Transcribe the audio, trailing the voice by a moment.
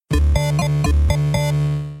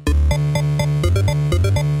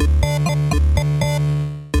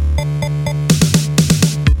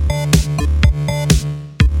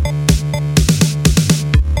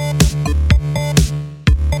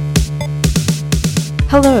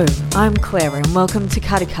Hello, I'm Claire and welcome to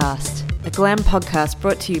cardiCast, a glam podcast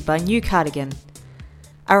brought to you by newCardigan.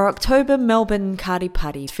 Our October Melbourne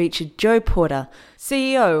cardiParty featured Jo Porter,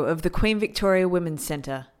 CEO of the Queen Victoria Women's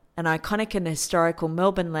Centre, an iconic and historical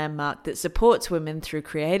Melbourne landmark that supports women through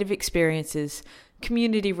creative experiences,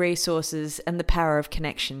 community resources and the power of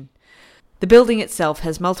connection. The building itself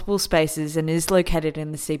has multiple spaces and is located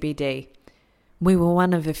in the CBD. We were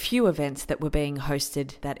one of a few events that were being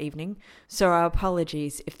hosted that evening, so our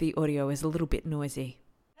apologies if the audio is a little bit noisy.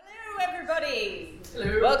 Hello everybody!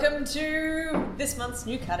 Hello. Welcome to this month's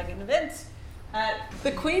newCardigan event at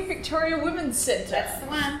the Queen Victoria Women's Centre. That's the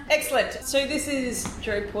one. Excellent. So this is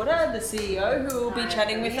Jo Porter, the CEO, who will be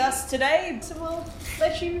chatting with us today. So we'll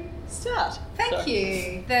let you start. Thank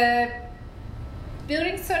you. The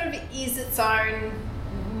building sort of is its own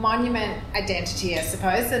monument identity, I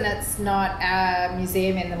suppose, and it's not a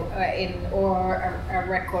museum or a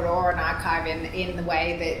record or an archive in the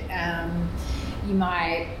way that you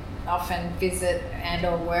might often visit and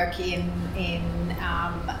or work in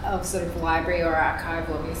of sort of library or archive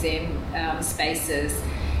or museum spaces.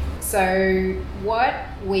 So what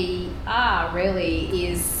we are really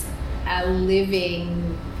is a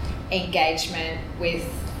living engagement with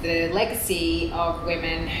the legacy of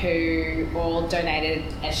women who all donated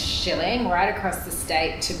a shilling right across the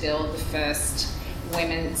state to build the first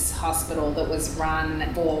women's hospital that was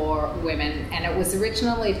run for women. And it was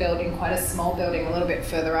originally built in quite a small building a little bit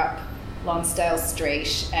further up Lonsdale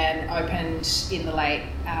Street and opened in the late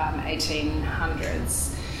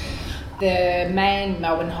 1800s. The main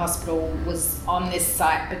Melbourne hospital was on this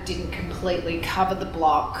site but didn't completely cover the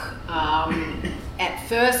block at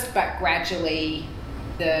first, but gradually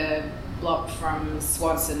the block from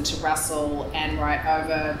Swanson to Russell and right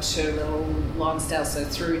over to Little Lonsdale, so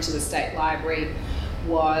through to the State Library,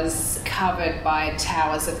 was covered by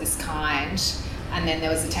towers of this kind. And then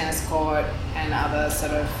there was a tennis court and other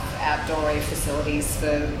sort of outdoor facilities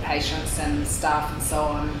for patients and staff and so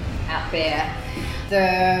on out there.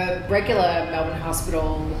 The regular Melbourne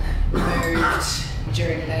hospital moved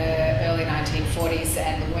during the early 1940s,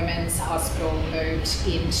 and the women's hospital moved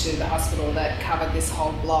into the hospital that covered this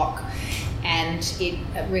whole block, and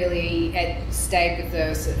it stayed with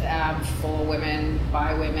the for women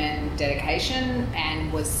by women dedication,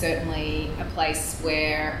 and was certainly a place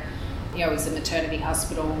where, you know, it was a maternity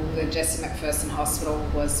hospital. The Jessie McPherson Hospital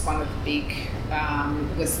was one of the big,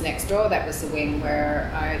 was next door. That was the wing where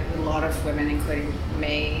a lot of women, including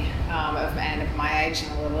me, of my age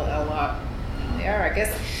and a lot I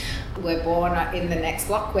guess, were born in the next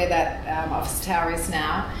block where that office tower is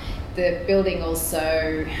now. The building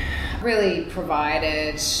also really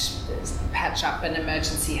provided patch-up and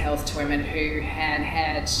emergency health to women who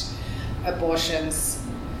had abortions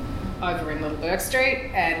over in Little Bourke Street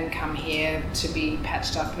and come here to be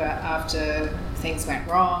patched up after things went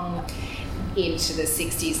wrong. Into the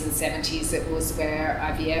 60s and 70s, it was where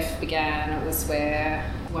IVF began. It was where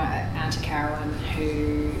Auntie Carolyn,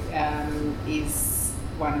 who is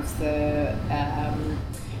one of the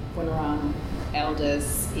Woonwurrung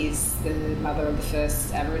elders, is the mother of the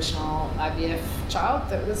first Aboriginal IVF child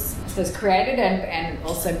that was created and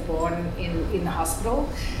also born in the hospital.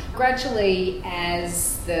 Gradually,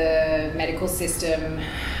 as the medical system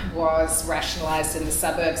was rationalised and the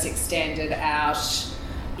suburbs extended out,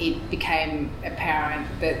 it became apparent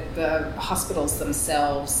that the hospitals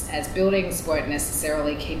themselves as buildings weren't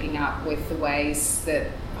necessarily keeping up with the ways that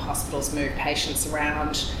hospitals move patients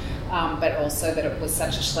around, but also that it was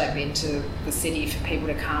such a schlep into the city for people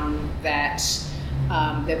to come that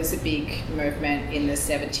there was a big movement in the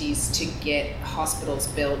 70s to get hospitals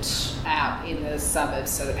built out in the suburbs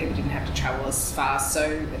so that people didn't have to travel as far.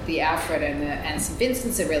 So the Alfred and St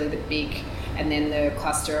Vincent's are really the big, and then the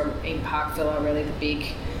cluster in Parkville are really the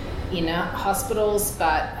big inner hospitals,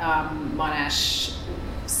 but Monash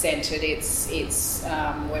centred its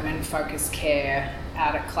women-focused care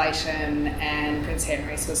out at Clayton, and Prince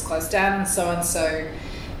Henry's was closed down and so on. So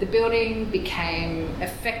the building became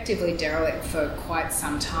effectively derelict for quite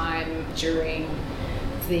some time during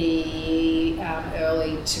the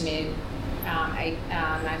early to mid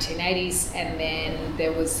 1980s, and then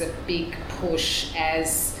there was a big push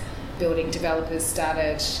as building developers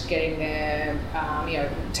started getting their,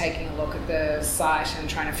 taking a look at the site and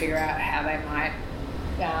trying to figure out how they might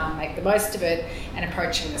make the most of it, and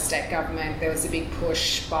approaching the state government. There was a big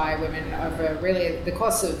push by women over really the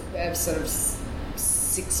course of sort of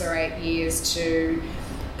 6 or 8 years to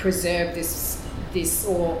preserve this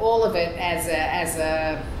or all of it as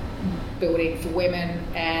a building for women,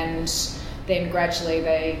 and then gradually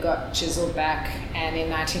they got chiselled back, and in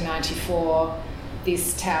 1994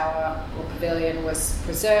 this tower or pavilion was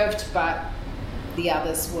preserved, but the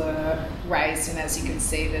others were razed, and as you can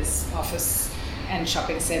see, there's office and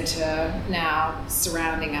shopping centre now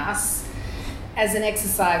surrounding us. As an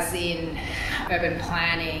exercise in urban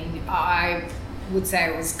planning, I would say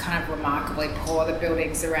it was kind of remarkably poor. The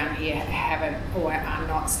buildings around here haven't or are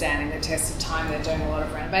not standing the test of time. They're doing a lot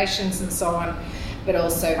of renovations and so on, but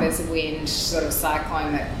also there's a wind sort of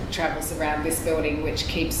cyclone that travels around this building, which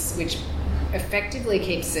effectively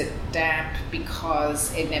keeps it damp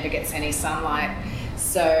because it never gets any sunlight.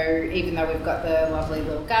 So even though we've got the lovely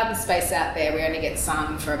little garden space out there, we only get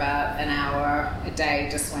sun for about an hour a day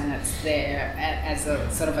just when it's there as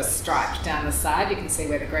a sort of a stripe down the side. You can see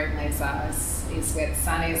where the green leaves are is where the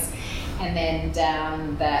sun is. And then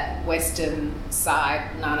down that western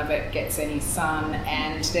side, none of it gets any sun.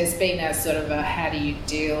 And there's been a sort of a how do you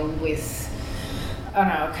deal with,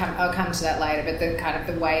 I'll come to that later, but the kind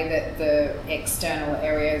of the way that the external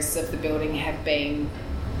areas of the building have been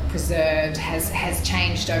preserved has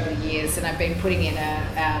changed over the years, and I've been putting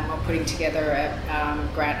together a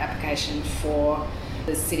grant application for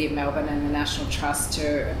the City of Melbourne and the National Trust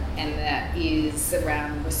and that is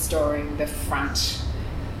around restoring the front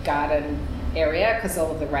garden area, because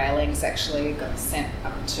all of the railings actually got sent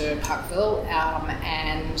up to Parkville,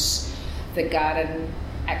 and the garden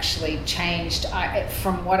actually changed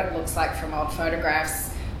from what it looks like from old photographs.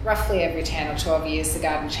 Roughly every 10 or 12 years, the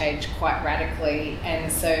garden changed quite radically.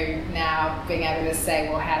 And so now being able to say,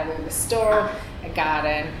 well, how do we restore a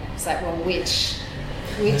garden? It's like, well, which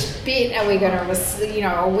bit are we going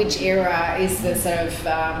to, or which era is the sort of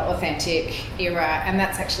authentic era? And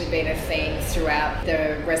that's actually been a theme throughout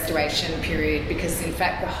the restoration period, because in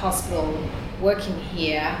fact the hospital working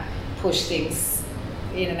here pushed things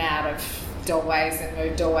in and out of doorways and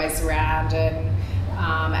moved doorways around, and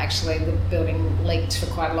actually the building leaked for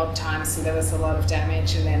quite a long time, so there was a lot of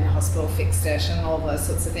damage, and then the hospital fixed it and all those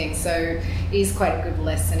sorts of things. So it is quite a good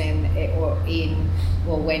lesson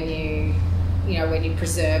when you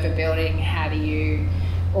preserve a building,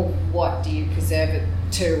 what do you preserve it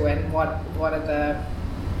to, and what are the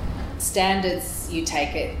standards you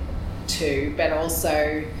take it to, but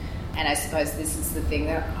also, and I suppose this is the thing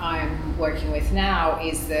that I'm working with now,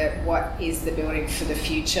 is that what is the building for the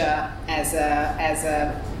future as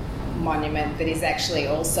a monument that is actually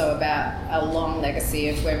also about a long legacy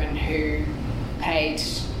of women who paid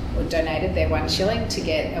or donated their 1 shilling to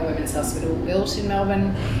get a women's hospital built in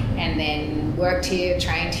Melbourne, and then worked here,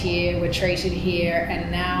 trained here, were treated here,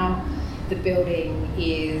 and now the building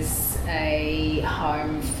is a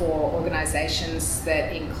home for organisations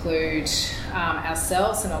that include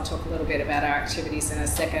ourselves, and I'll talk a little bit about our activities in a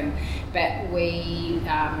second, but we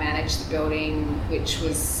manage the building, which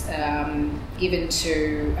was given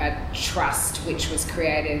to a trust which was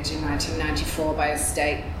created in 1994 by a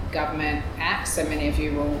state government act. So many of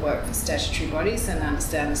you will work for statutory bodies and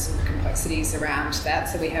understand some complexities around that.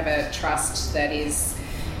 So we have a trust that is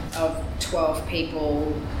of 12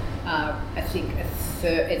 people. I think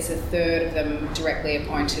it's a third of them directly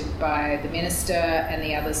appointed by the minister, and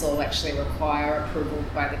the others all actually require approval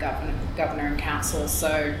by the governor and council.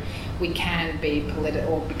 So we can be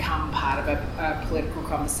become part of a political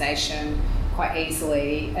conversation quite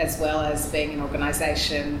easily, as well as being an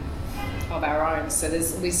organisation of our own. So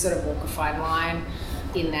we sort of walk a fine line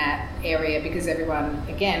in that area, because everyone,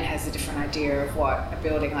 again, has a different idea of what a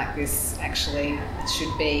building like this actually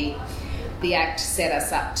should be. The Act set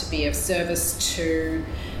us up to be of service to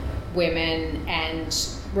women and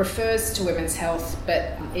refers to women's health,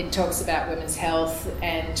 but it talks about women's health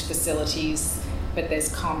and facilities, but there's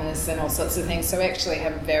commerce and all sorts of things. So we actually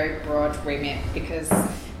have a very broad remit, because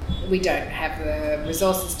we don't have the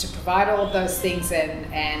resources to provide all of those things, and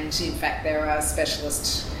in fact there are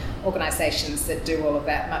specialist organisations that do all of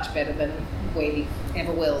that much better than we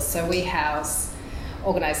ever will. So we house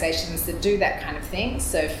organisations that do that kind of thing.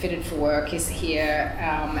 So Fitted for Work is here,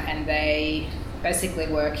 and they basically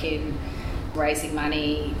work in raising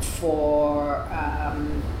money for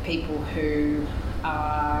people who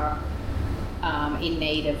are in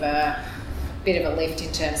need of a bit of a lift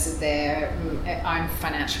in terms of their own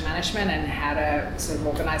financial management and how to sort of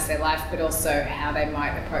organise their life, but also how they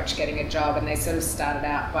might approach getting a job. And they sort of started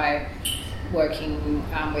out by working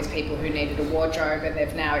with people who needed a wardrobe, and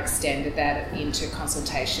they've now extended that into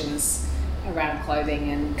consultations around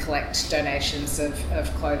clothing and collect donations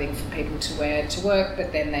of clothing for people to wear to work,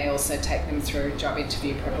 but then they also take them through job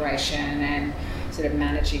interview preparation and sort of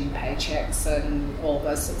managing paychecks and all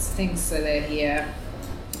those sorts of things. So they're here,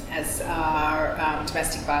 as are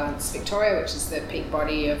Domestic Violence Victoria, which is the peak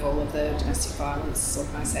body of all of the domestic violence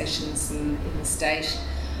organisations in the state.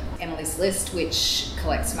 Emily's List, which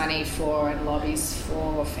collects money for and lobbies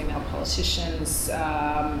for female politicians who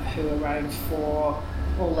are running for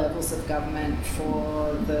all levels of government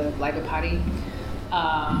for the Labor Party.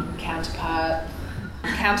 Counterpart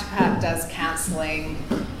does counselling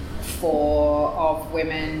of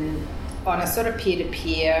women on a sort of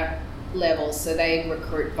peer-to-peer level. So they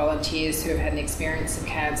recruit volunteers who have had an experience of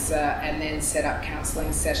cancer and then set up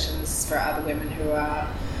counselling sessions for other women who are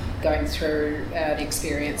going through an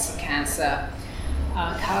experience of cancer.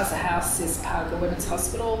 Casa House is part of the Women's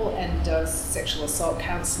Hospital and does sexual assault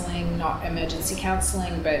counselling, not emergency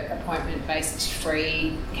counselling, but appointment-based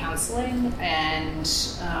free counselling. And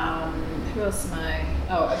who else am I?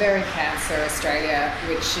 Ovarian Cancer Australia,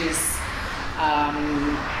 which is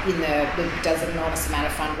does an enormous amount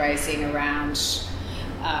of fundraising around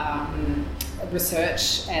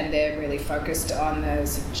research, and they're really focused on the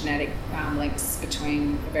sort of genetic links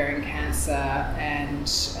between ovarian cancer and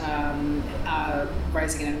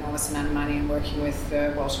raising an enormous amount of money and working with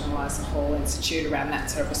the Walter and Eliza Hall Institute around that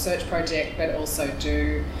sort of research project, but also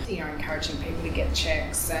encouraging people to get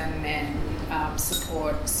checks and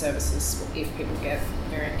support services if people get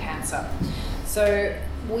ovarian cancer. So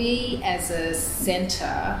we as a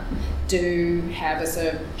centre do have a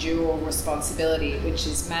sort of dual responsibility, which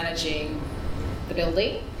is managing the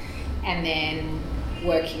building and then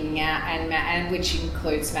working out, and which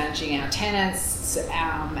includes managing our tenants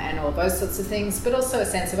and all those sorts of things, but also a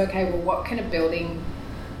sense of, okay, well,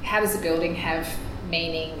 how does a building have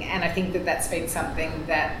meaning? And I think that that's been something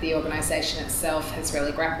that the organisation itself has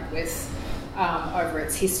really grappled with over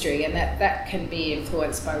its history, and that can be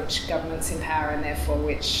influenced by which government's in power and therefore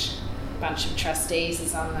which bunch of trustees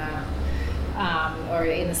is on the or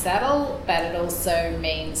in the saddle. But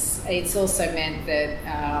it's also meant that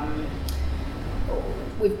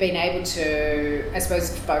we've been able to, I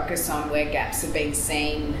suppose, focus on where gaps have been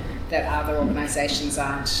seen that other organisations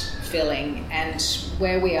aren't filling. And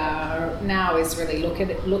where we are now is really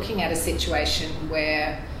looking at a situation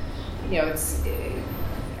where, it's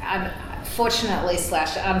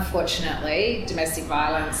unfortunately, domestic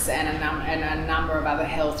violence and a number of other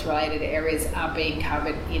health-related areas are being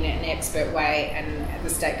covered in an expert way, and the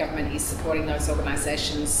state government is supporting those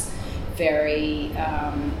organisations very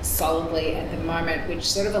solidly at the moment, which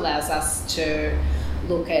sort of allows us to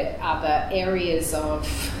look at other areas of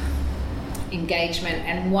engagement.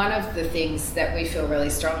 And one of the things that we feel really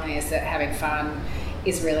strongly is that having fun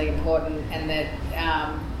is really important, and that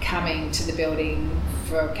coming to the building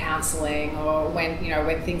for counselling or when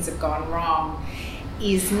things have gone wrong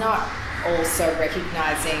is not also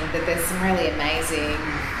recognising that there's some really amazing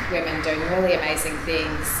women doing really amazing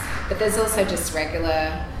things, but there's also just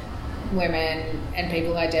regular women and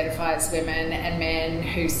people who identify as women and men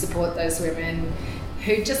who support those women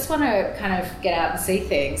who just want to kind of get out and see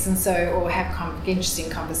things, and or have interesting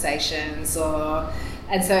conversations,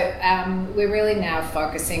 and so we're really now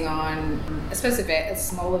focusing on, I suppose,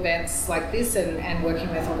 small events like this and working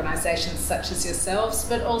with organisations such as yourselves,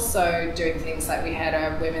 but also doing things like we had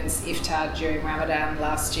a women's iftar during Ramadan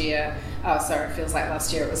last year. Oh, sorry, it feels like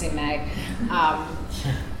last year, it was in May.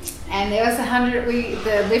 And there was the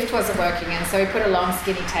lift wasn't working, and so we put a long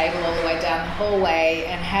skinny table all the way down the hallway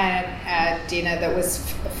and had a dinner that was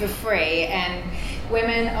for free, and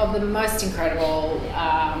women of the most incredible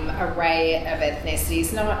array of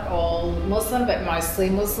ethnicities, not all Muslim, but mostly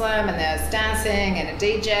Muslim, and there was dancing and a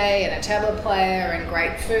DJ and a tabla player and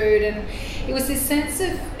great food, and it was this sense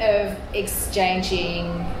of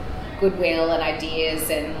exchanging goodwill and ideas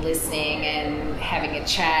and listening and having a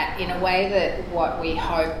chat in a way that what we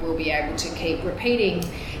hope we'll be able to keep repeating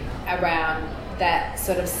around that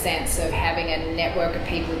sort of sense of having a network of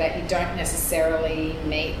people that you don't necessarily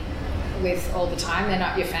meet with all the time. They're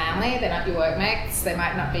not your family, they're not your workmates, they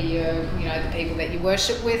might not be the people that you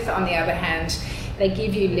worship with. On the other hand, they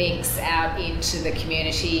give you links out into the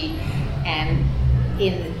community, and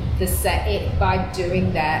by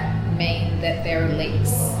doing that mean that there are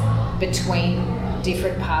links between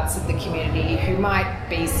different parts of the community who might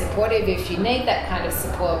be supportive if you need that kind of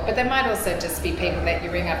support, but there might also just be people that you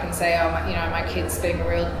ring up and say, my kid's being a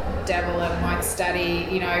real devil and won't study,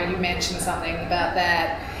 you mentioned something about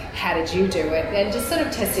that, how did you do it? And just sort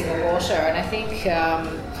of testing the water. And I think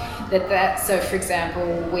so for example,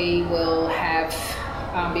 we will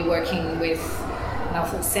be working with, and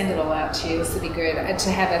I'll send it all out to you, this would be good, to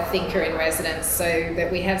have a thinker in residence, so that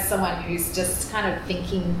we have someone who's just kind of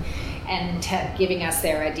thinking and giving us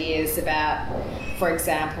their ideas about, for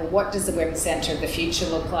example, what does the Women's Centre of the future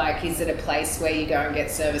look like? Is it a place where you go and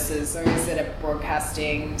get services, or is it a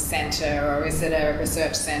broadcasting centre, or is it a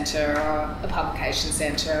research centre, or a publication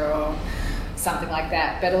centre, or something like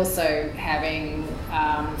that. But also having,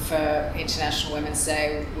 for International Women's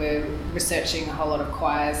Day, we're researching a whole lot of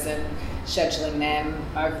choirs and scheduling them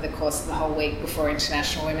over the course of the whole week before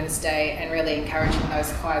International Women's Day, and really encouraging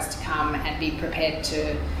those choirs to come and be prepared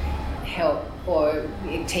to help or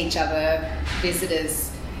teach other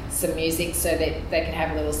visitors some music so that they can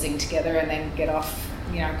have a little sing together and then get off,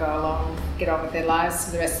 go along, get on with their lives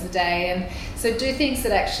for the rest of the day. And so do things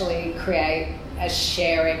that actually create a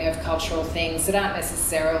sharing of cultural things that aren't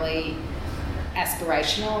necessarily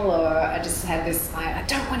aspirational, or I just had this, I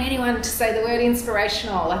don't want anyone to say the word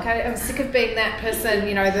inspirational. Like I'm sick of being that person,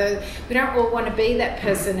 we don't all want to be that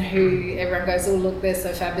person who everyone goes, oh look, they're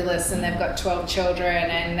so fabulous and they've got 12 children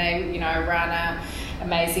and they, run a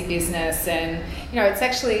amazing business. And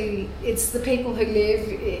it's the people who live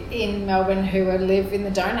in Melbourne who live in the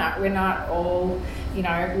donut. We're not all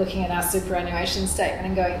looking at our superannuation statement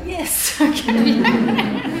and going, yes, okay.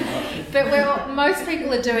 But most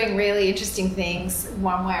people are doing really interesting things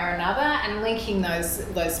one way or another, and linking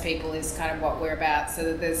those people is kind of what we're about, so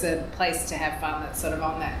that there's a place to have fun that's sort of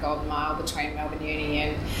on that golden mile between Melbourne Uni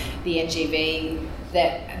and the NGV,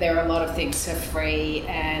 that there are a lot of things for free,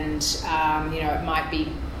 and it might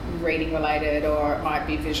be reading related, or it might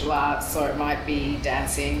be visual arts, or it might be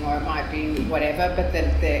dancing, or it might be whatever, but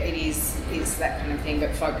it is that kind of thing,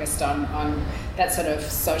 but focused on that sort of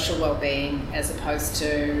social well-being as opposed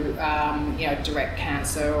to direct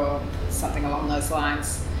cancer or something along those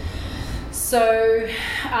lines. So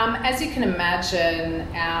as you can imagine,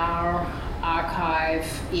 our archive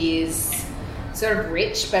is sort of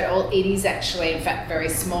rich, but it is actually in fact very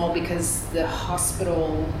small, because the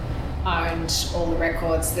hospital owned all the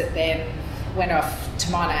records that then went off to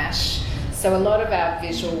Monash. So a lot of our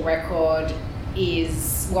visual record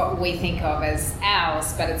is what we think of as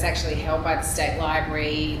ours, but it's actually held by the State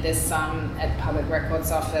Library. There's some at Public Records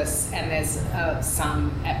Office, and there's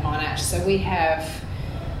some at Monash. So we have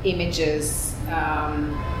images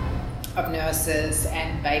of nurses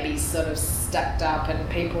and babies sort of stacked up, and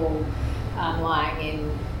people lying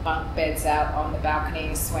in bunk beds out on the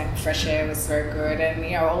balconies when fresh air was very good,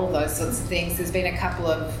 and all those sorts of things. There's been a couple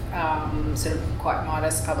of sort of quite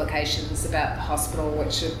modest publications about the hospital,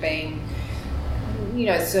 which have been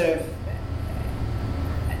sort of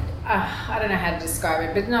I don't know how to describe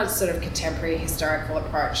it, but not sort of contemporary historical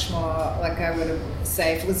approach, more like I would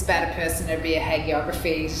say if it was about a person, it'd be a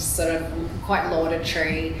hagiography, sort of quite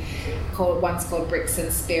laudatory, one's called Bricks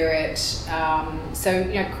and Spirit. So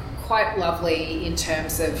quite lovely in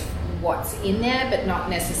terms of what's in there, but not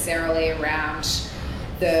necessarily around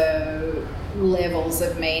the levels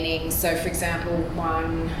of meaning. So for example,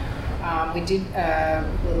 we did a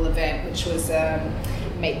little event which was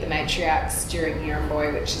Meet the Matriarchs during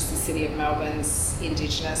Yirramboy, which is the City of Melbourne's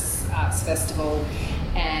Indigenous Arts Festival,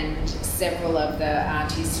 and several of the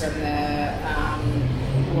aunties from the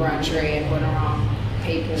Wurundjeri and Bunurong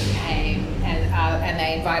people came, and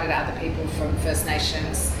they invited other people from First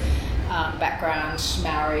Nations background,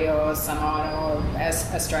 Maori or Samoan or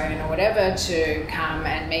Australian or whatever, to come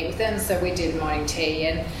and meet with them. So we did morning tea,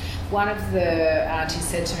 and one of the aunties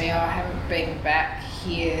said to me, I haven't been back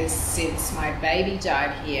here since my baby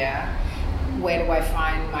died here. Where do I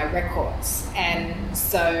find my records? And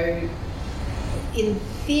so in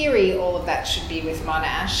theory, all of that should be with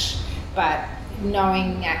Monash, but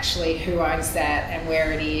knowing actually who owns that and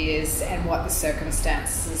where it is and what those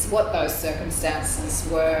circumstances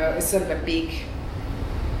were is sort of a big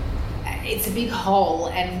hole,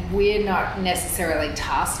 and we're not necessarily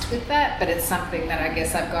tasked with that, but it's something that I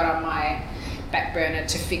guess I've got on my back burner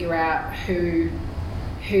to figure out who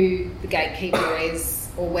the gatekeeper is,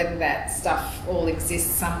 or whether that stuff all exists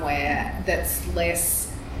somewhere that's less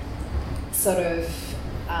sort of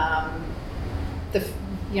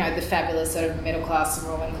the fabulous sort of middle class and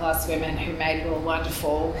ruling class women who made it all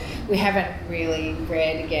wonderful. We haven't really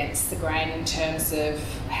read against the grain in terms of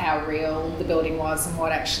how real the building was and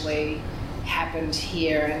what actually happened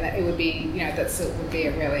here, and that it would be, it would be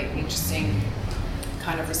a really interesting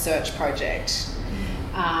kind of research project.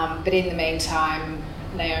 But in the meantime,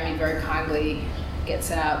 Naomi very kindly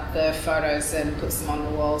gets out the photos and puts them on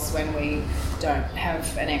the walls when we don't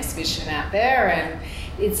have an exhibition out there, and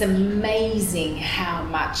it's amazing how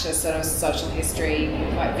much a sort of social history,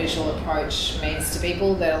 like visual approach means to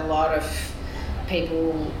people, that a lot of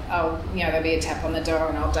people, there'll be a tap on the door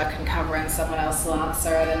and I'll duck and cover and someone else will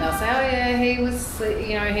answer it, and they'll say, oh yeah,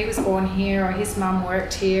 he was born here, or his mum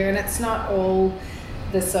worked here, and it's not all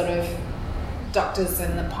the sort of doctors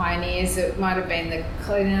and the pioneers. It might have been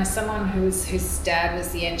someone whose dad was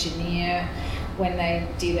the engineer when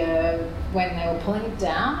they were pulling it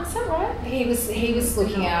down. Is that right? He was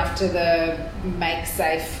looking after the Make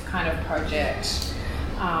Safe kind of project.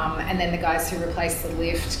 And then the guys who replaced the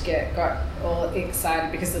lift got all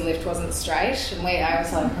excited because the lift wasn't straight. And I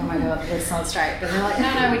was like, oh my God, the lift's not straight. But they're like,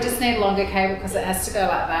 no, we just need a longer cable because it has to go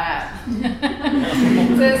like that.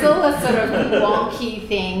 So there's all the sort of wonky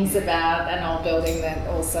things about an old building that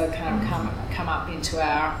also kind of come up into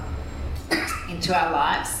our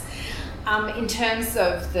lives. In terms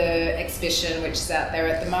of the exhibition, which is out there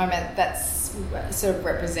at the moment, that's sort of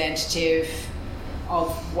representative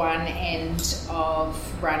of one end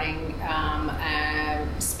of running a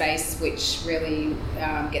space which really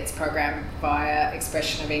gets programmed via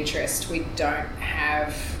expression of interest. We don't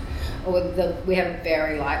have, we have a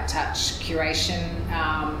very light touch curation,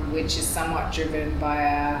 which is somewhat driven by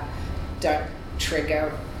a don't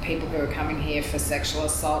trigger people who are coming here for sexual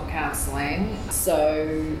assault counselling.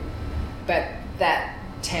 So, but that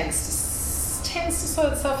tends to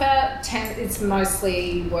sort itself out. It's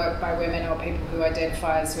mostly work by women or people who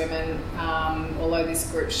identify as women, although this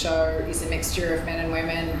group show is a mixture of men and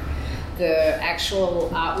women. The actual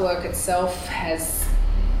artwork itself has,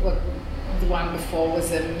 the one before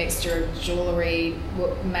was a mixture of jewellery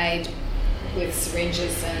made with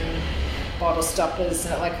syringes and bottle stoppers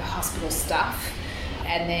and like hospital stuff.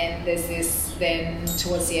 And then there's this, then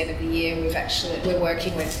towards the end of the year, we're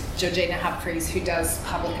working with Georgina Humphreys, who does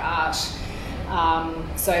public art.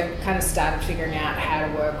 So kind of started figuring out how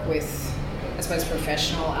to work with, I suppose,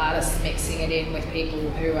 professional artists, mixing it in with people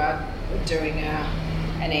who are doing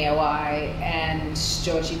an EOI. And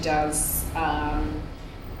Georgie does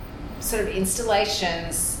sort of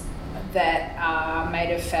installations that are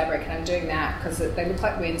made of fabric, and I'm doing that because they look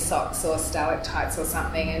like windsocks or stalactites or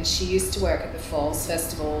something. And she used to work at the Falls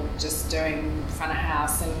Festival just doing front of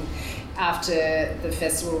house, and after the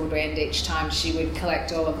festival would end each time, she would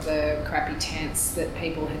collect all of the crappy tents that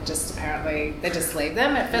people had they just leave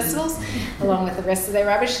them at festivals along with the rest of their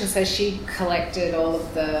rubbish. And so she collected all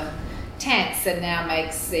of the tents and now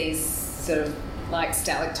makes these sort of like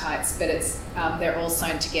stalactites, but they're all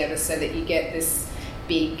sewn together so that you get this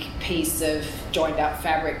big piece of joined up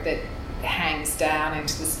fabric that hangs down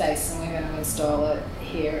into the space, and we're going to install it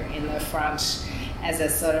here in the front as a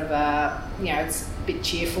sort of it's a bit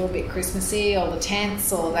cheerful, a bit Christmassy, all the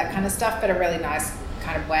tents, all that kind of stuff, but a really nice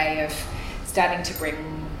kind of way of starting to bring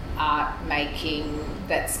art making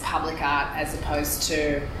that's public art as opposed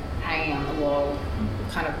to hanging on the wall,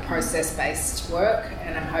 kind of process-based work.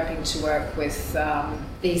 And I'm hoping to work with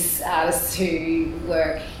these artists who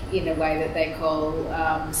work in a way that they call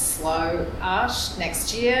slow art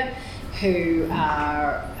next year, who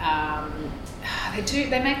are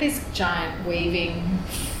they make this giant weaving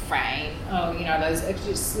frame, those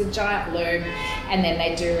just a giant loom, and then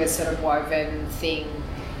they do a sort of woven thing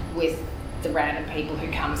with the random people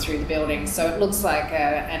who come through the building. So it looks like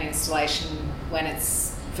an installation when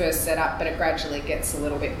it's first set up, but it gradually gets a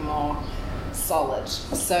little bit more solid.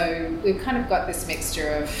 So we've kind of got this mixture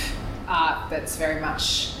of art that's very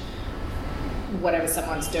much whatever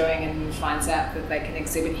someone's doing and finds out that they can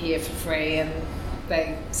exhibit here for free, and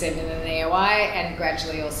they send in an EOI, and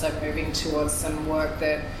gradually also moving towards some work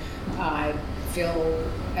that I feel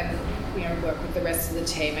and work with the rest of the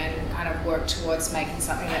team and kind of work towards making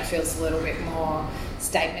something that feels a little bit more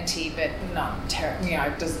statementy, but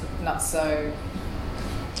not so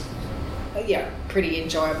pretty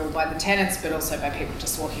enjoyable by the tenants, but also by people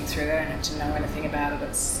just walking through there and have to know anything about it.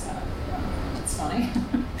 It's funny.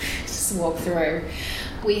 Just walk through.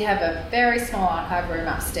 We have a very small archive room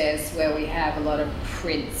upstairs where we have a lot of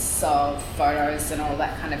prints of photos and all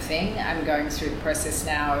that kind of thing. I'm going through the process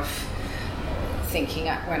now of thinking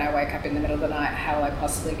when I wake up in the middle of the night, how will I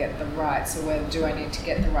possibly get the rights, or whether do I need to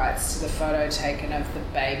get the rights to the photo taken of the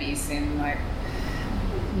babies in like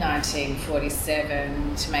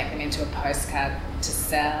 1947 to make them into a postcard to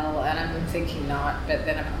sell. And I'm thinking not, but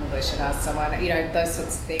then I probably should ask someone, those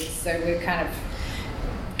sorts of things. So we're kind of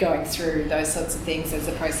going through those sorts of things as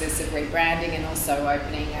a process of rebranding, and also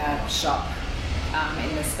opening a shop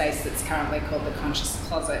in the space that's currently called the Conscious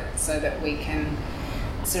Closet, so that we can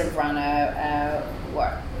sort of run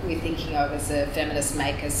what we're thinking of as a feminist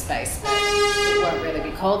makers space. It won't really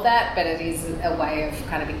be called that, but it is a way of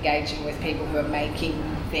kind of engaging with people who are making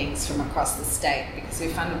things from across the state, because we're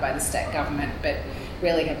funded by the state government, but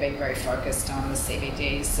really have been very focused on the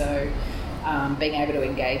CBD. So being able to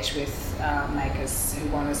engage with makers who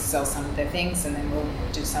want to sell some of their things, and then we'll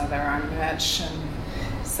do some of our own merch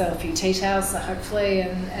and sell a few tea towels, hopefully,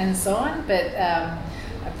 and so on. But I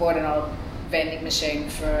bought an old vending machine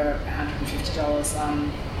for $150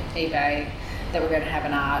 on eBay that we're going to have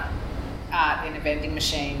an art art in a vending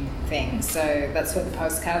machine thing. So that's where the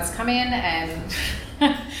postcards come in, and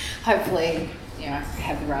hopefully,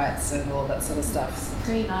 have the rights and all that sort of stuff.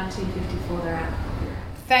 Pre-1954, they're out.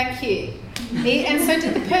 Thank you. And so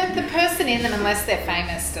did the person in them, unless they're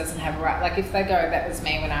famous, doesn't have a right. Like if they go, that was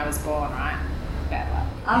me when I was born, right? Bad luck.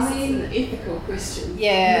 I mean, an ethical question.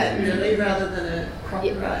 Yeah. Really, rather than a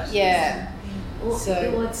copyright. Yeah.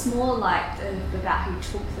 Well, it's more like about who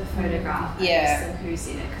took the photograph than who's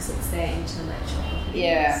in it, because it's their intellectual property.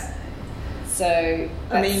 Yeah. So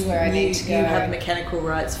that's where I need to go. You have mechanical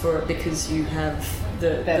rights for it because you have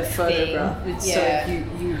the photograph. So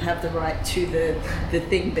you have the right to the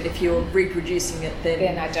thing, but if you're reproducing it,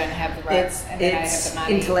 then I don't have the rights, and then I have the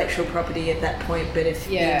money. Intellectual property at that point. But if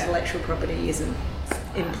the intellectual property isn't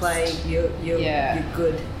in play, you're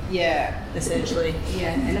good. Yeah. Essentially.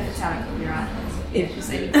 Yeah, and if it's out of copyright,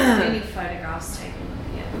 any photographs taken,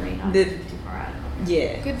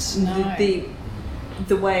 Yeah. Good to know.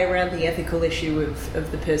 The way around the ethical issue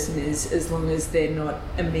of the person is, as long as they're not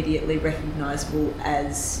immediately recognisable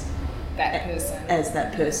as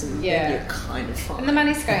that person, then you're kind of fine. And the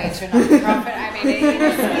money's going into a non-profit. I mean,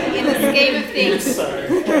 in the scheme of things.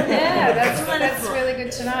 Yeah, that's really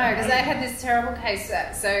good to know, because I had this terrible case.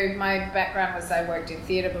 So my background was I worked in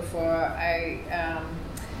theatre before I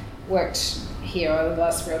worked here. The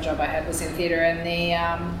last real job I had was in theatre, and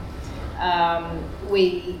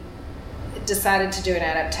we decided to do an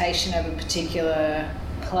adaptation of a particular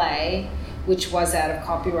play which was out of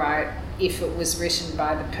copyright if it was written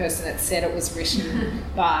by the person it said it was written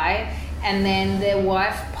by, and then their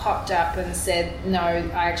wife popped up and said, no,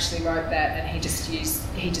 I actually wrote that, and he just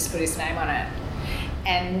put his name on it.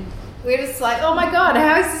 And we're just like, oh my God,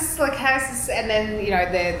 how is this? And then,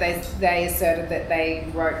 they asserted that they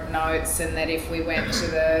wrote notes, and that if we went to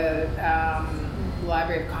the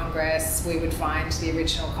Library of Congress, we would find the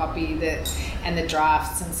original copy and the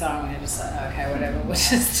drafts and so on. And just like, okay, whatever, we'll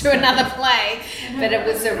just do another play. But it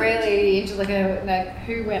was a really who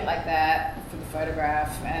went like that for the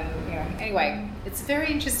photograph, and anyway, it's a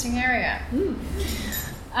very interesting area.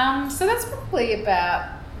 So that's probably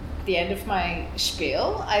about the end of my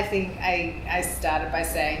spiel. I think I started by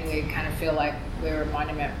saying we kind of feel like we're a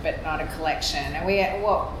monument but not a collection, and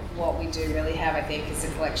what we do really have, I think, is a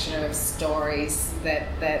collection of stories that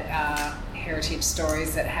are heritage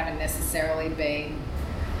stories that haven't necessarily been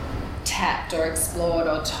tapped or explored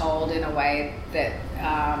or told in a way that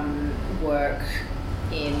work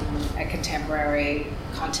in a contemporary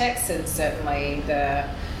context, and certainly the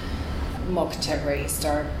more contemporary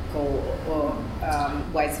historical or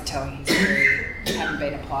ways of telling history haven't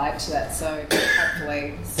been applied to that, so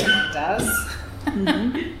hopefully someone does.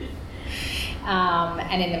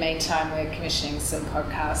 And in the meantime, we're commissioning some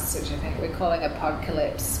podcasts, which I think we're calling a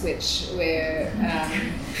podcalypse, which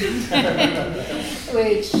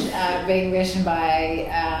are being written by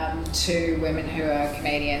two women who are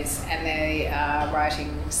comedians, and they are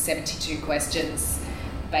writing 72 questions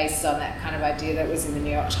based on that kind of idea that was in the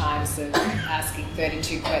New York Times of asking the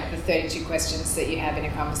 32 questions that you have in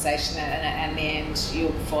a conversation, and in the end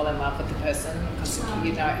you'll fall in love with the person, because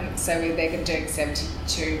so they're doing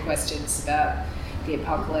 72 questions about the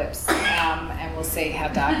apocalypse, and we'll see how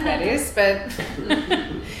dark that is, but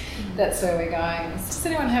that's where we're going. Does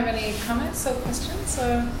anyone have any comments or questions?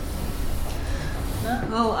 Or no?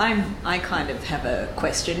 Well, I kind of have a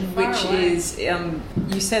question, which is,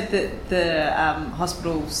 you said that the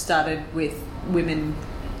hospital started with women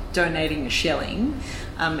donating a shilling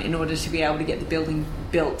in order to be able to get the building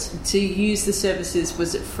built. To use the services,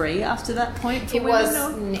 was it free after that point for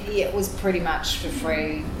women? It was pretty much for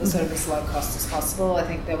free, sort of as low cost as possible. I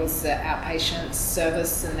think there was the outpatient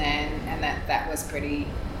service, and that was pretty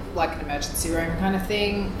like an emergency room kind of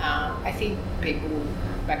thing. I think people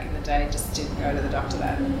back in the day just didn't go to the doctor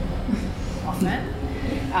that often.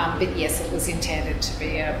 But yes, it was intended to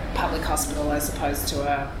be a public hospital as opposed to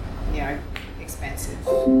a, expensive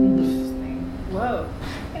thing. Whoa.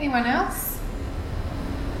 Anyone else?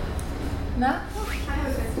 No? I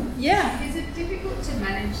have a question. Yeah. Is it difficult to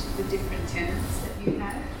manage the different tenants that you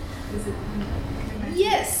have? Is it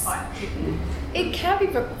Yes. quite tricky? It can be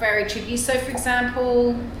very tricky. So, for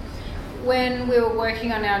example, when we were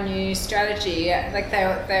working on our new strategy,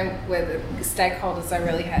 they were the stakeholders I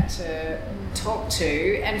really had to talk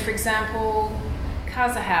to. And for example,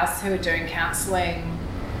 Casa House, who are doing counselling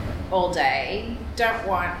all day, don't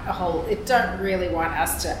really want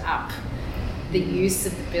us to up the use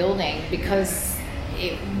of the building, because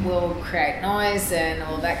it will create noise and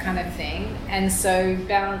all that kind of thing. And so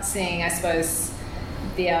balancing, I suppose,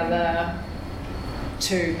 the other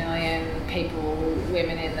 2 million people,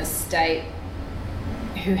 women in the state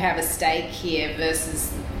who have a stake here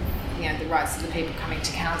versus, the rights of the people coming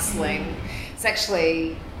to counselling. It's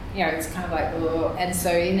actually, it's kind of like, oh. And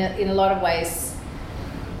so in a lot of ways,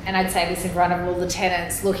 and I'd say this in front of all the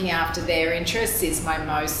tenants, looking after their interests is my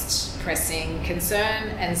most pressing concern.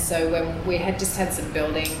 And so when we had just had some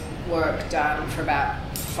building work done for about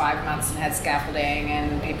 5 months and had scaffolding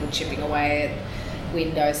and people chipping away at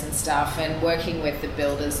windows and stuff, and working with the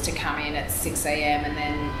builders to come in at 6 a.m. and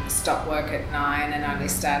then stop work at 9 and only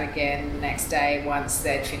start again the next day once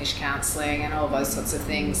they'd finished counselling, and all those sorts of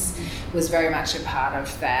things was very much a part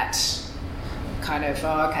of that kind of,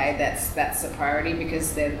 that's a priority,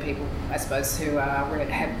 because they're the people, I suppose, who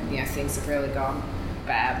things have really gone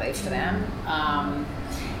badly for them.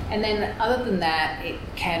 And then other than that, it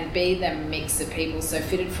can be the mix of people. So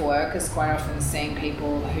fitted for work is quite often seeing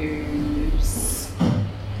people who's,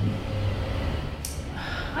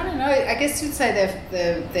 I don't know, I guess you'd say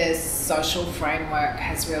their social framework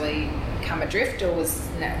has really come adrift, or was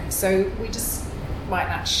no. So we just might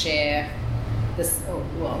not share this,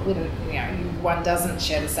 one doesn't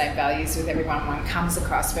share the same values with everyone one comes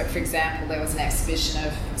across. But for example, there was an exhibition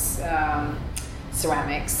of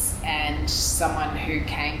ceramics, and someone who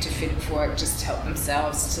came to Fitted for Work just helped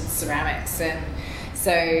themselves to the ceramics. And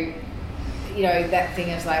so, that thing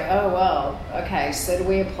is like, oh, well, okay, so do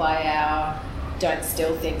we apply our don't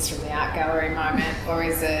steal things from the art gallery moment, or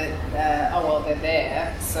is it, they're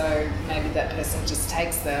there, so maybe that person just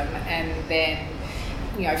takes them, and then,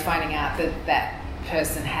 finding out that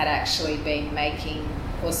person had actually been making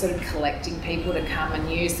or sort of collecting people to come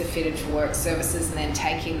and use the Fitted for Work services, and then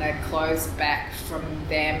taking the clothes back from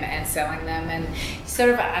them and selling them, and sort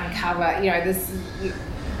of uncover,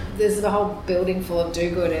 there's the whole building full of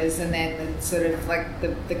do-gooders, and then the sort of like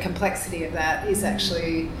the complexity of that is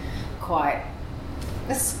actually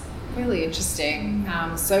that's really interesting.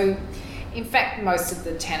 So in fact, most of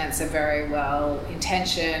the tenants are very well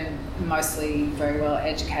intentioned, mostly very well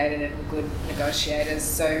educated and good negotiators.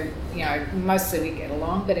 So, mostly we get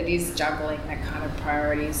along, but it is juggling the kind of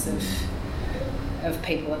priorities of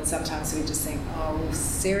people, and sometimes we just think, oh,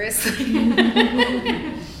 seriously?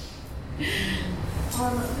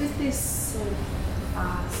 With this sort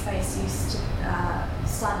of space, you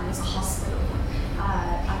started as a hospital. I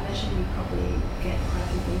imagine you probably get quite a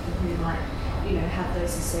few people who have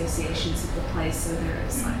those associations with the place, whether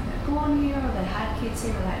it's like they're born here, or they had kids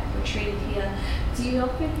here, or they were treated here. Do you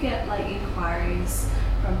often get inquiries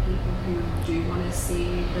from people who do want to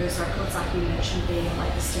see those records, like you mentioned, being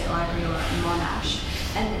at the State Library or at Monash?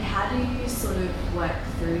 And how do you sort of work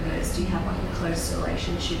through those? Do you have a close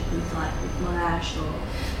relationship with Monash or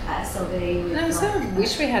SLB? I sort of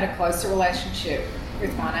wish we had a closer relationship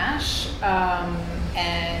with Monash,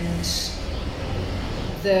 and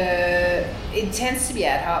it tends to be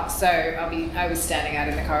ad hoc. So I was standing out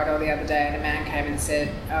in the corridor the other day, and a man came and said,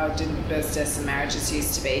 "Oh, didn't births, deaths and marriages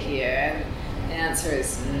used to be here?" And the answer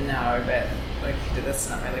is no, but that's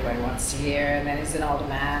not really what he wants to hear. And then he's an older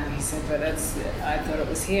man. He said, "But I thought it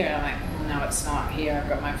was here." And I'm like, "No, it's not here. I've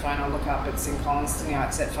got my phone. I'll look up. It's in Collins.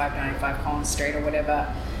 It's at 595 Collins Street or whatever.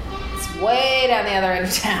 It's way down the other end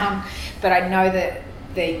of town." But I know that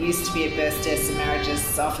there used to be a births, deaths and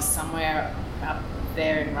marriages office somewhere up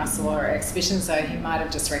there in Russell or exhibition, so he might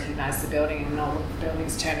have just recognised the building, and all the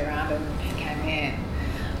buildings turned around and he came in.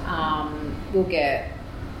 We'll get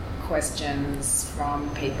questions from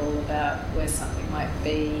people about where something might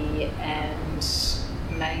be, and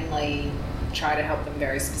mainly try to help them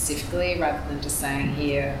very specifically, rather than just saying,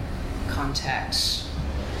 here, contact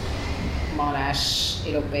Monash.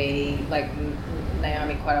 It'll be like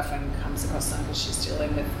Naomi quite often comes across them because she's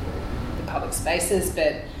dealing with the public spaces,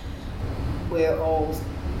 but we're all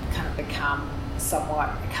kind of become somewhat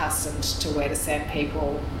accustomed to where to send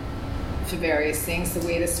people for various things. The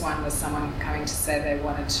weirdest one was someone coming to say they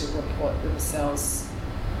wanted to report themselves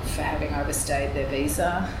for having overstayed their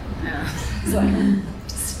visa. It's like,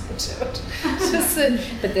 just do it.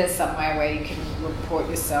 But there's somewhere where you can report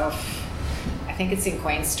yourself. I think it's in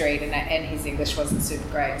Queen Street, and his English wasn't super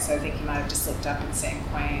great, so I think he might have just looked up and seen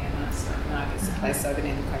Queen, and I was like, no, there's a place over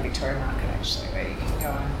near the Queen Victoria Market actually where you can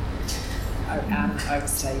go and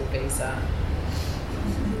overstay your visa.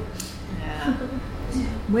 Yeah.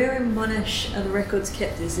 Where in Monash are the records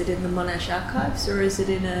kept? Is it in the Monash archives, or is it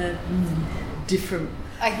in a different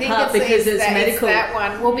I think part because it's medical? It's that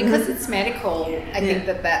one. Well, because it's medical, I think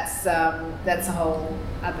that's a whole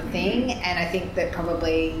other thing, and I think that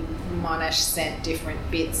probably Monash sent different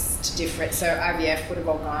bits to different. So IVF would have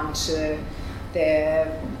all gone to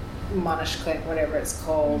their Monash clinic, whatever it's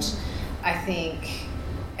called. I think,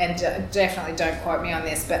 and definitely don't quote me on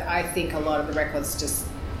this, but I think a lot of the records just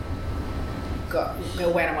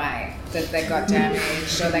went away, that they got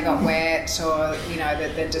damaged or they got wet, or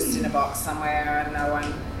that they're just in a box somewhere and no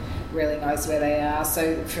one really knows where they are.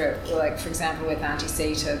 So for example, with Auntie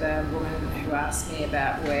Sita, the woman who asked me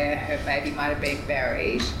about where her baby might have been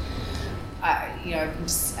buried, I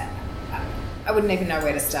wouldn't even know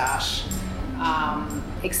where to start,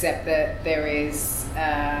 except that there is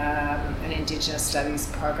an Indigenous Studies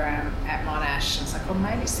program at Monash. And it's like, well,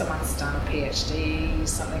 maybe someone's done a PhD,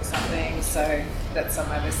 something, so that's on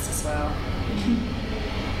my list as well.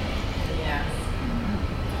 Yeah.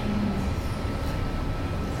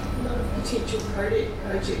 A lot of potential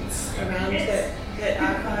projects around that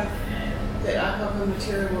archival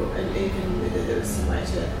material, and even whether there was some way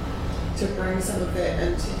to bring some of that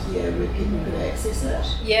into here where people could access it.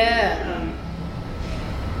 Yeah.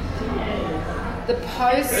 The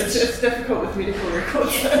post. It's difficult with medical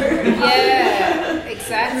records. Yeah,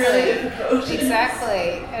 exactly. It's really difficult.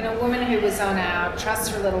 Exactly. And a woman who was on our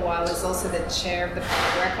trust for a little while is also the chair of the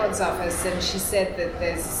Public Records Office, and she said that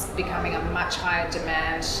there's becoming a much higher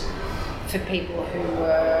demand for people who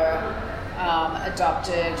were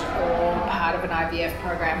adopted or part of an IVF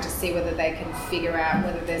program to see whether they can figure out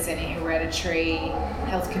whether there's any hereditary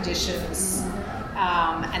health conditions,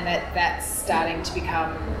 and that's starting to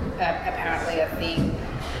become apparently a thing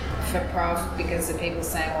for prof, because the people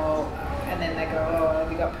saying, well, and then they go, oh,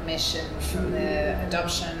 have you got permission from the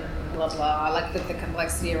adoption, blah blah. Like the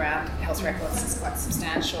complexity around health records is quite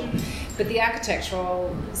substantial, but the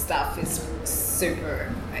architectural stuff is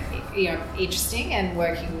super interesting, and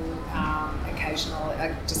working occasionally,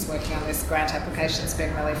 just working on this grant application has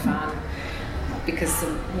been really fun, because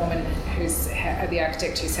the woman the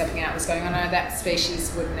architect who's helping out was going, oh no, that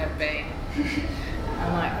species wouldn't have been.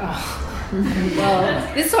 I'm like, oh, well,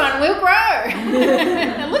 this one will grow.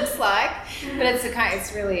 It looks like, but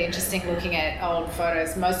it's really interesting looking at old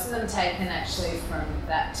photos. Most of them taken actually from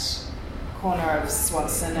that corner of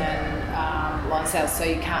Swanson and Lonsdale, so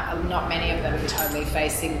you can't. Not many of them are totally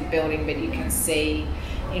facing the building, but you can see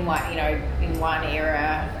in one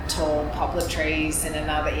era tall poplar trees, in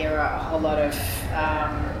another era a whole lot of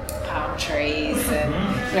palm trees, and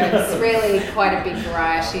it's really quite a big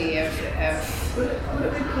variety of Would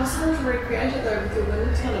it be possible to recreate it though with the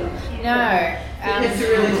wind tunnel? No. You have to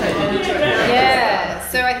really take that into account. Yeah,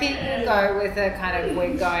 so I think we'll go with a kind of,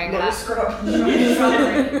 we're going up.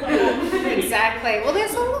 Exactly. Well,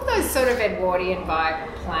 there's all of those sort of Edwardian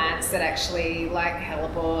vibe plants that actually, like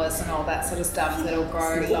hellebores and all that sort of stuff, that'll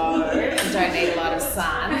grow low and don't need a lot of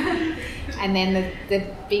sun. And then the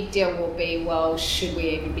big deal will be, well, should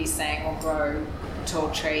we even be saying or grow tall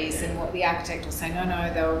trees? And what the architect will say,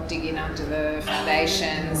 no, they'll dig in under the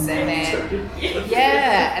foundations, and then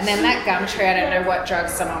and then that gum tree, I don't know what drug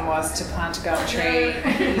someone was to plant a gum tree,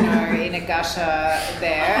 in a gutter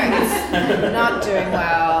there. It's not doing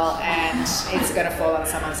well, and it's going to fall on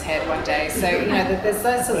someone's head one day. So there's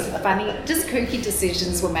those sorts of funny, just kooky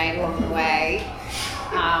decisions were made along the way,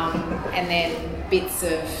 and then bits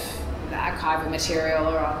of the archival material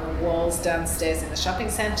are on the walls downstairs in the shopping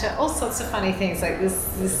centre, all sorts of funny things like this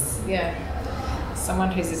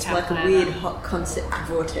someone who's a town planner. Like a weird hot concept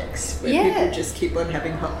vortex where people just keep on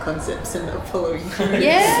having hot concepts and not following through.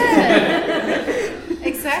 Yeah,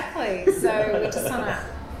 exactly. So we just want to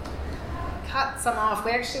cut some off.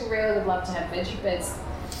 We actually really would love to have veggie beds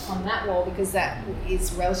on that wall, because that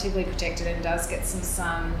is relatively protected and does get some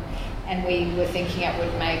sun. And we were thinking it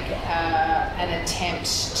would make an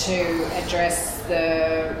attempt to address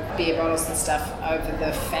the beer bottles and stuff over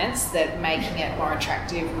the fence, that making it more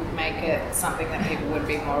attractive would make it something that people would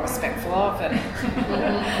be more respectful of. And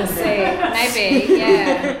we'll see, maybe,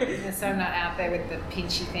 yeah. So I'm not out there with the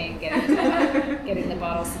pinchy thing, getting the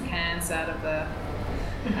bottles and cans out of the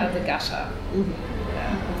gutter.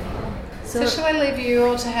 Yeah. So shall I leave you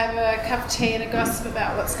all to have a cup of tea and a gossip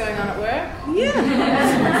about what's going on at work? Yeah,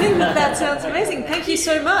 I think that sounds amazing. Thank you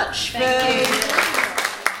so much. Thank you.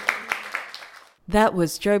 That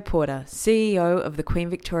was Jo Porter, CEO of the Queen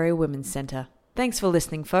Victoria Women's Centre. Thanks for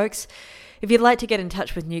listening, folks. If you'd like to get in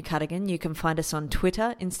touch with newCardigan, you can find us on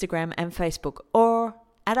Twitter, Instagram and Facebook, or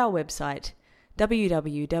at our website,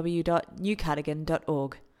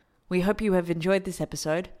 www.newcardigan.org. We hope you have enjoyed this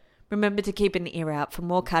episode. Remember to keep an ear out for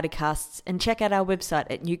more cardicasts, and check out our website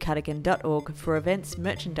at newcardigan.org for events,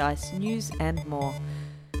 merchandise, news and more.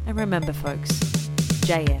 And remember, folks,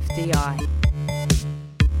 JFDI.